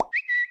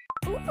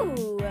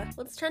Ooh,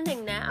 what's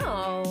trending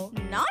now?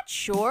 Not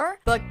sure,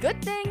 but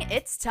good thing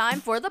it's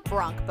time for the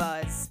Bronc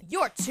Buzz,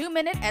 your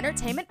 2-minute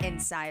entertainment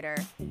insider.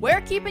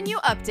 We're keeping you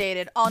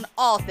updated on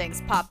all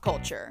things pop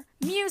culture.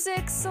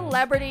 Music,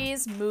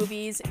 celebrities,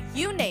 movies,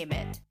 you name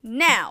it.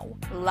 Now,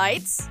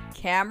 lights,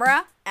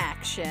 camera,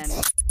 action.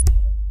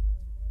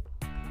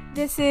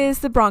 This is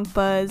the Bronc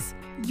Buzz,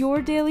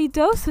 your daily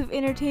dose of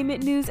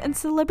entertainment news and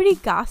celebrity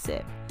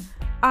gossip.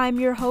 I'm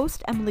your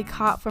host, Emily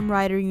Katt from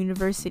Rider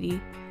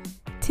University.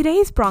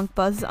 Today's Bronc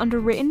Buzz is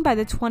underwritten by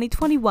the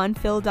 2021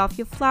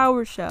 Philadelphia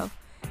Flower Show,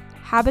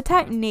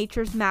 Habitat in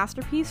Nature's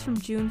masterpiece from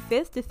June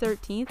 5th to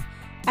 13th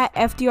at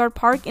FDR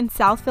Park in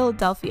South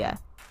Philadelphia.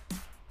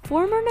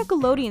 Former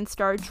Nickelodeon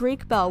star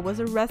Drake Bell was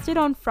arrested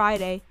on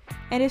Friday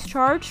and is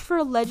charged for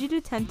alleged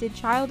attempted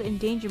child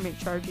endangerment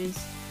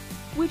charges,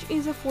 which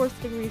is a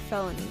 4th-degree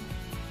felony.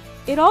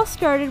 It all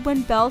started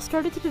when Bell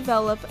started to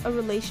develop a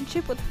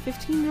relationship with a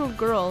 15-year-old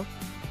girl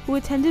who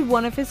attended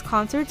one of his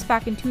concerts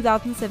back in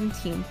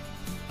 2017.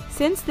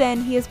 Since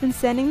then, he has been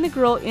sending the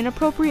girl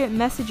inappropriate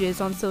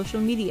messages on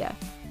social media.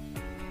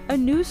 A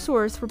news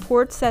source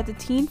reports that the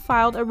teen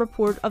filed a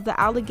report of the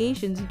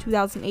allegations in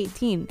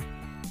 2018.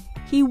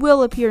 He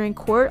will appear in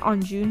court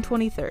on June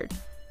 23rd.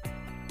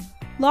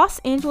 Los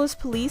Angeles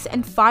police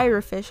and fire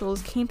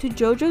officials came to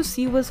JoJo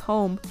Siwa's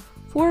home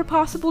for a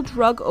possible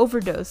drug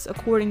overdose,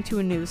 according to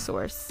a news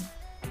source.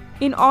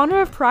 In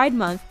honor of Pride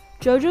Month,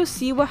 JoJo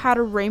Siwa had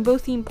a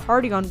rainbow-themed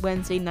party on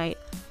Wednesday night,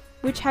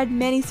 which had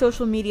many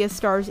social media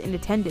stars in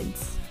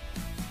attendance.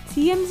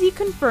 TMZ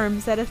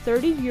confirms that a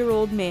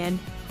 30-year-old man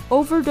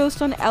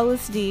overdosed on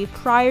LSD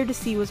prior to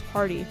Siwa's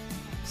party,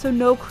 so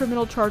no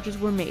criminal charges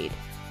were made.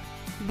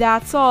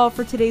 That's all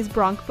for today's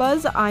Bronc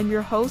Buzz. I'm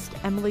your host,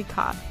 Emily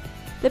Katt.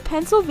 The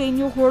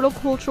Pennsylvania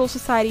Horticultural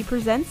Society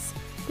presents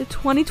the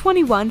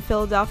 2021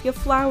 Philadelphia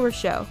Flower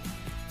Show,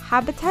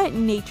 Habitat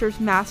in Nature's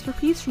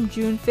masterpiece from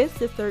June 5th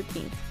to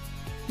 13th.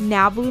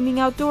 Now blooming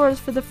outdoors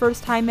for the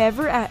first time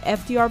ever at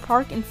FDR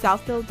Park in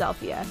South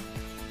Philadelphia.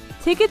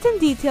 Tickets and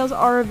details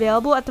are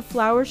available at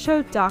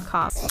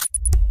theflowershow.com.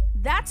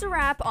 That's a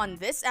wrap on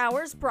this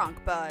hour's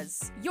Bronc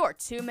Buzz, your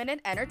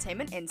 2-minute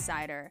entertainment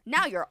insider.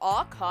 Now you're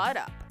all caught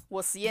up.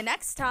 We'll see you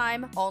next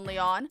time, only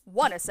on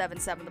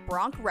 107.7 The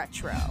Bronc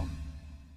Retro.